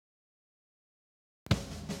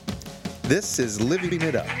This is Living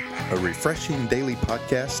It Up, a refreshing daily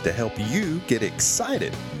podcast to help you get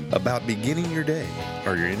excited about beginning your day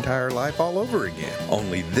or your entire life all over again.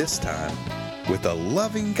 Only this time with a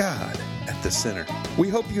loving God at the center. We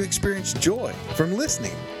hope you experience joy from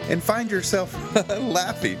listening and find yourself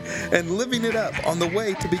laughing and living it up on the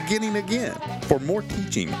way to beginning again. For more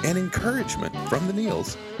teaching and encouragement from the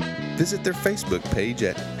Neils, visit their Facebook page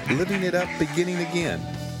at Living It Up Beginning Again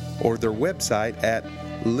or their website at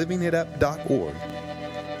livingitup.org.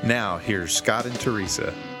 Now, here's Scott and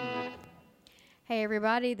Teresa. Hey,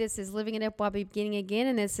 everybody. This is Living It Up While Beginning Again,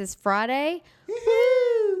 and this is Friday.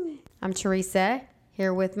 Woo! I'm Teresa,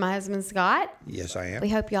 here with my husband, Scott. Yes, I am. We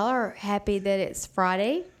hope y'all are happy that it's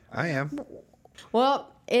Friday. I am.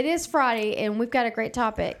 Well, it is Friday, and we've got a great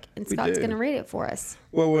topic, and We Scott's do. going to read it for us.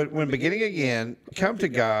 Well, when beginning again, come to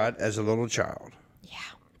God as a little child. Yeah.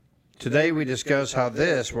 Today we discuss how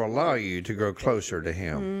this will allow you to grow closer to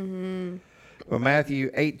Him. Well, Matthew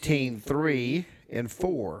 18:3 and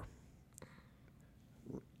 4.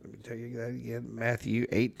 Let me tell you that again. Matthew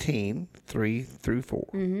 18:3 through 4.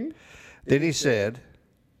 Then He said,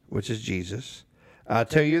 which is Jesus, I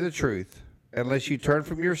tell you the truth, unless you turn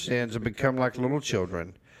from your sins and become like little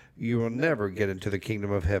children, you will never get into the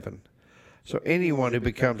kingdom of heaven. So anyone who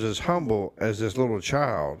becomes as humble as this little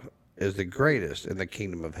child is the greatest in the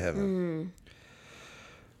kingdom of heaven.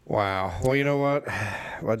 Wow. Well, you know what?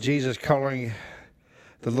 While Jesus calling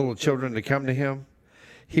the little children to come to Him,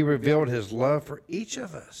 He revealed His love for each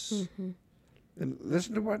of us. And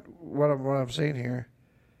listen to what I'm saying here.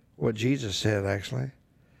 What Jesus said, actually.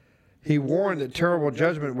 He warned that terrible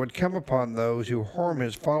judgment would come upon those who harm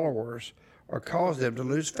His followers or cause them to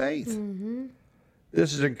lose faith.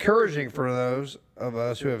 This is encouraging for those of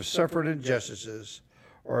us who have suffered injustices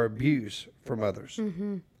or abuse from others,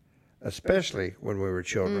 especially when we were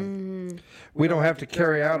children. We don't have to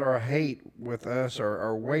carry out our hate with us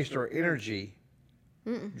or waste our energy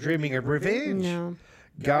dreaming of revenge. No.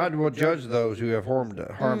 God will judge those who have harmed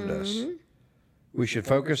us. We should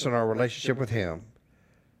focus on our relationship with Him,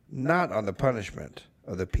 not on the punishment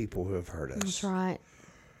of the people who have hurt us. That's right.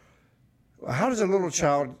 How does a little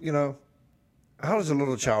child, how does a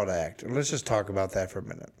little child act? And let's just talk about that for a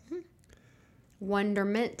minute.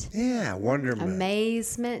 Wonderment, Yeah, wonderment.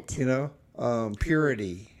 amazement.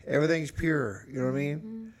 Purity. Everything's pure. You know what I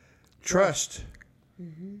mean? Trust.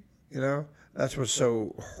 That's what's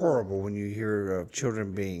so horrible when you hear of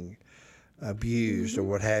children being abused or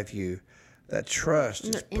what have you. That trust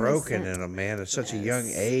is They're broken innocent. in a man at such a young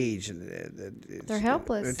age, and They're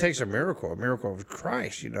helpless. It takes a miracle of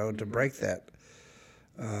Christ, to break that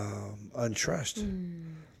untrust.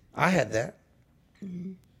 I had that.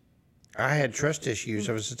 I had trust issues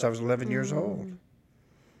ever since I was 11 years old.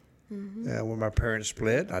 When my parents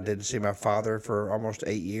split, I didn't see my father for almost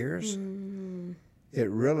 8 years. It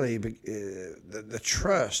really, the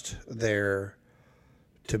trust there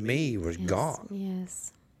to me was gone,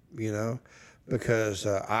 Yes. because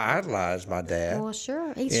I idolized my dad. Well,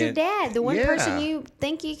 sure. He's your And- dad, the one yeah. person you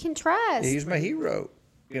think you can trust. He's my hero,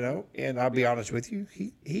 and I'll be honest with you,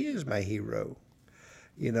 he is my hero,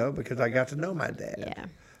 because I got to know my dad. Yeah.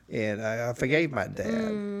 And I forgave my dad.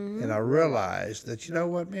 And I realized that, you know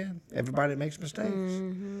what, man? Everybody makes mistakes.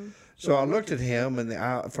 So I looked at him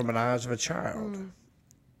from the eyes of a child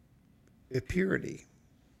with purity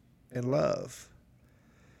and love.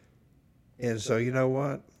 And so, you know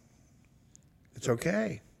what? It's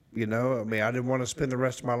okay. I didn't want to spend the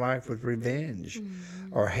rest of my life with revenge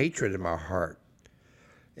or hatred in my heart.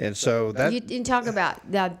 And so that... You talk about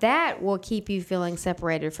now that will keep you feeling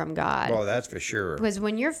separated from God. Well, that's for sure. Because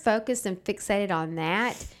when you're focused and fixated on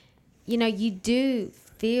that, you do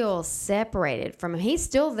feel separated from Him. He's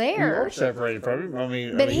still You there. are separated from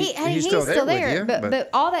him. But he's still there. with you, But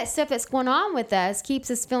all that stuff that's going on with us keeps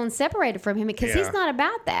us feeling separated from Him because Yeah. He's not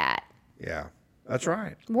about that. yeah, that's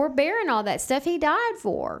right. We're bearing all that stuff He died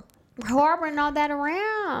for. We're harboring all that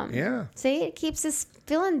around. Yeah, See, it keeps us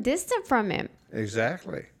feeling distant from Him.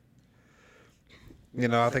 exactly.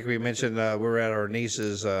 I think we mentioned we were at our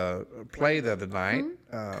niece's play the other night,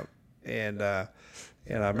 and I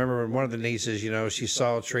remember when one of the nieces, she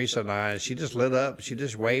saw Teresa and I, and she just lit up. She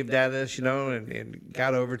just waved at us, and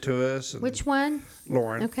got over to us. And Which one?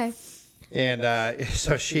 Lauren. Okay. And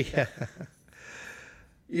so she,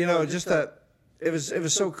 just that it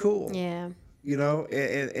was so cool. Yeah.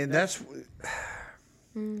 And that's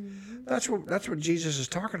that's what Jesus is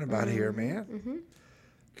talking about here, man.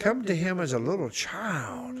 Come to Him as a little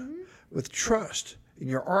child with trust, and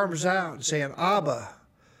your arms out, and saying, "Abba,"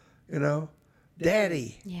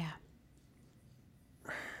 Daddy. Yeah.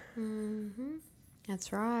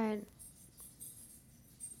 That's right.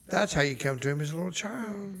 That's how you come to him as a little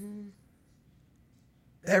child.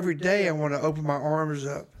 Every day I want to open my arms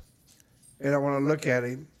up and I want to look at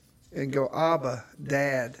him and go, Abba,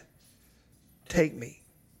 Dad, take me.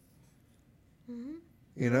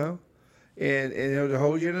 You know? And he'll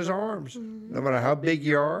hold you in his arms. No matter how big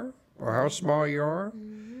you are or how small you are,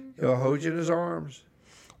 he'll hold you in his arms.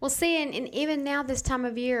 Well, see, and even now this time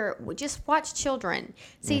of year, just watch children.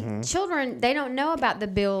 See, children, they don't know about the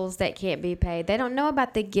bills that can't be paid. They don't know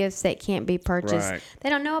about the gifts that can't be purchased. Right. They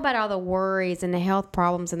don't know about all the worries and the health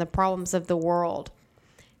problems and the problems of the world.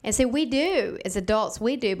 And see, we do, as adults,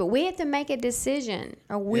 we do, but we have to make a decision.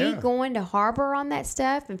 Are we going to harbor on that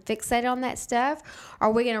stuff and fixate on that stuff?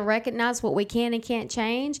 Are we going to recognize what we can and can't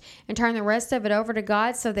change and turn the rest of it over to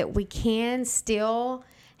God so that we can still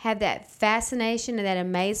have that fascination and that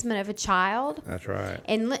amazement of a child? That's right.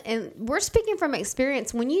 And we're speaking from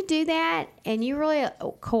experience. When you do that and you really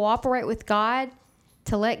cooperate with God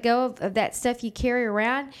to let go of that stuff you carry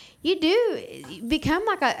around, you do become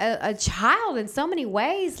like a child in so many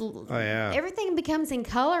ways. Oh, yeah. Everything becomes in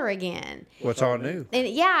color again. What's all new? And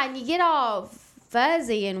and you get all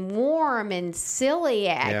fuzzy and warm and silly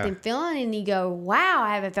and feeling, and you go, wow,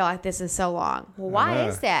 I haven't felt like this in so long. Well, why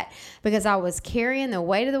is that? Because I was carrying the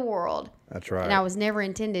weight of the world. That's right. And I was never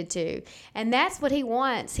intended to. And that's what he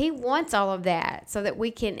wants. He wants all of that so that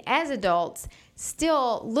we can, as adults,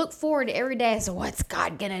 still look forward to every day. So what's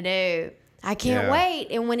God going to do? I can't wait.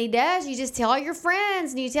 And when he does, you just tell all your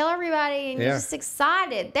friends and you tell everybody and you're just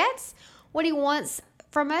excited. That's what he wants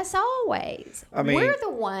from us always. I mean, we're the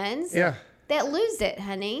ones that lose it,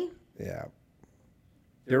 honey. Yeah.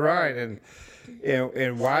 You're right.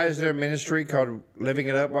 And why is there a ministry called Living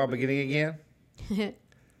It Up While Beginning Again?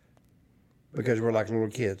 Because we're like little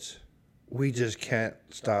kids. We just can't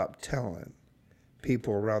stop telling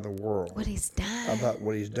people around the world what he's done, about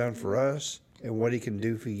what he's done for us and what he can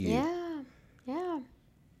do for you. Yeah.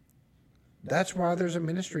 That's why there's a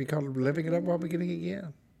ministry called Living It Up While Beginning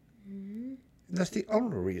Again. And that's the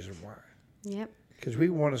only reason why. Yep. Because we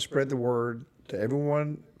want to spread the word to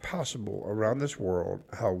everyone possible around this world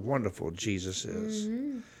how wonderful Jesus is.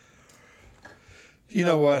 You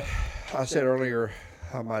know what? I said earlier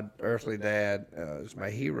how my earthly dad is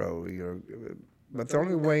my hero. You know, but the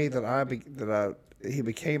only way that he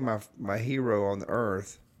became my hero on the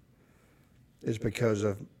earth is because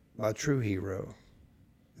of my true hero,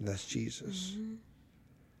 and that's Jesus.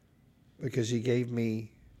 Because he gave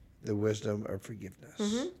me the wisdom of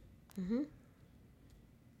forgiveness.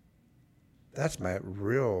 That's my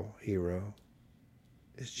real hero,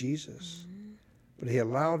 is Jesus. But he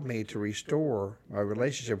allowed me to restore my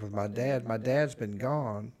relationship with my dad. My dad's been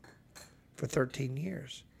gone for 13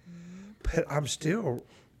 years. But I'm still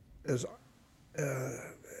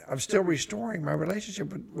restoring my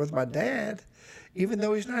relationship with my dad, even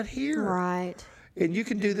though he's not here. Right. And you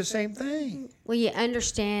can do the same thing. Well, you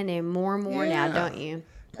understand him more and more now, don't you?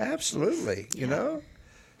 Absolutely. You know?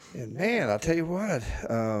 And man, I'll tell you what,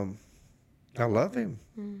 I love him.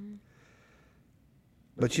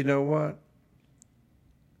 But you know what?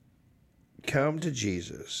 Come to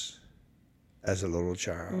Jesus as a little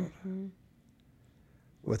child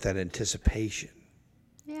with that anticipation,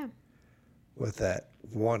 with that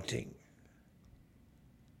wanting,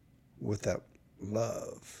 with that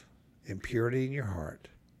love and purity in your heart.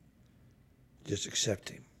 Just accept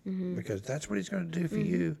him, because that's what he's going to do for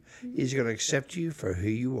you. He's going to accept you for who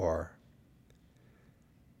you are.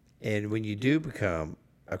 And when you do become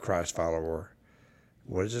a Christ follower,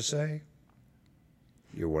 what does it say?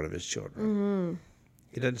 You're one of his children.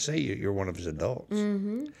 It doesn't say you're one of his adults.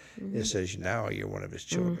 It says now you're one of his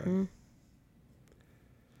children.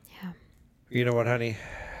 Yeah. You know what, honey?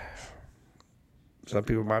 Some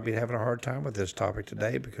people might be having a hard time with this topic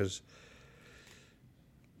today because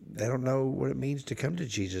they don't know what it means to come to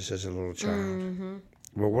Jesus as a little child.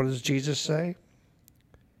 Well, what does Jesus say?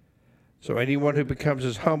 So anyone who becomes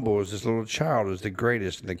as humble as this little child is the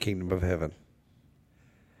greatest in the kingdom of heaven.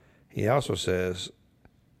 He also says,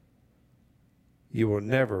 you will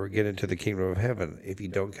never get into the kingdom of heaven if you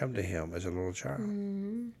don't come to him as a little child.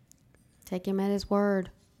 Take him at his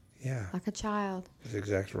word. Yeah. Like a child. That's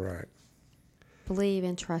exactly right. Believe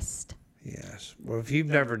and trust. Yes. Well, if you've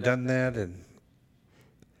never done that and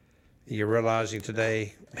you're realizing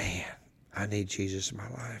today, man, I need Jesus in my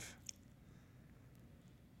life,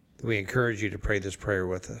 we encourage you to pray this prayer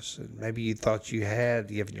with us. And maybe you thought you had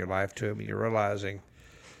given your life to him and you're realizing,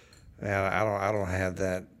 man, I don't have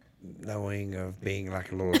that knowing of being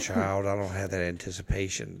like a little child. I don't have that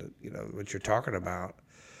anticipation that, you know, what you're talking about.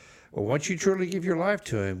 Well, once you truly give your life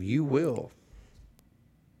to him, you will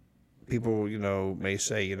people, may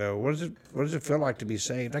say, what does it feel like to be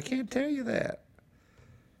saved? I can't tell you that.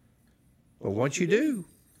 But once you do,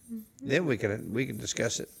 then we can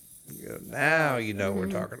discuss it. Now what we're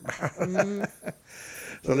talking about.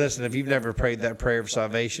 So listen, if you've never prayed that prayer of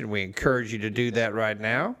salvation, we encourage you to do that right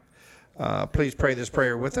now. Please pray this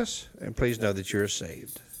prayer with us, and please know that you're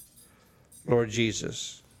saved. Lord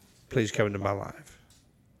Jesus, please come into my life.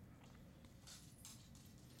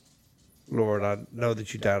 Lord, I know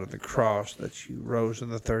that you died on the cross, that you rose on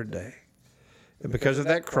the third day. And because of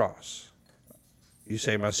that cross, you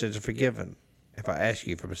say my sins are forgiven if I ask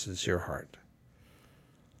you from a sincere heart.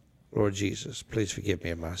 Lord Jesus, please forgive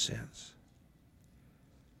me of my sins.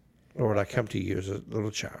 Lord, I come to you as a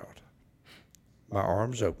little child, my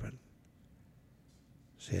arms open,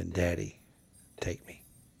 saying, Daddy, take me.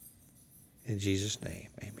 In Jesus' name,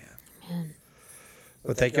 amen. Amen.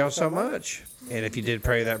 Well, thank y'all so much. And if you did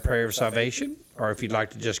pray that prayer of salvation, or if you'd like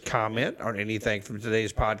to just comment on anything from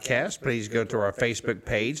today's podcast, please go to our Facebook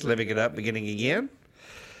page, Living It Up, Beginning Again.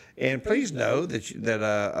 And please know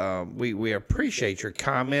that we appreciate your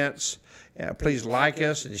comments. Please like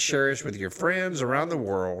us and share us with your friends around the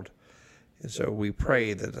world. And so we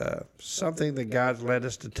pray that something that God's led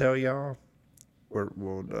us to tell y'all,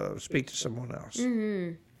 we'll speak to someone else.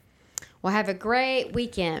 Mm-hmm. Well, have a great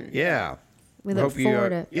weekend. Yeah. We look forward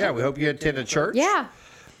to it. Yeah, we hope you attend a church. Yeah.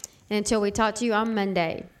 And until we talk to you on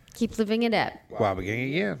Monday, keep living it up. While beginning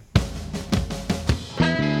again.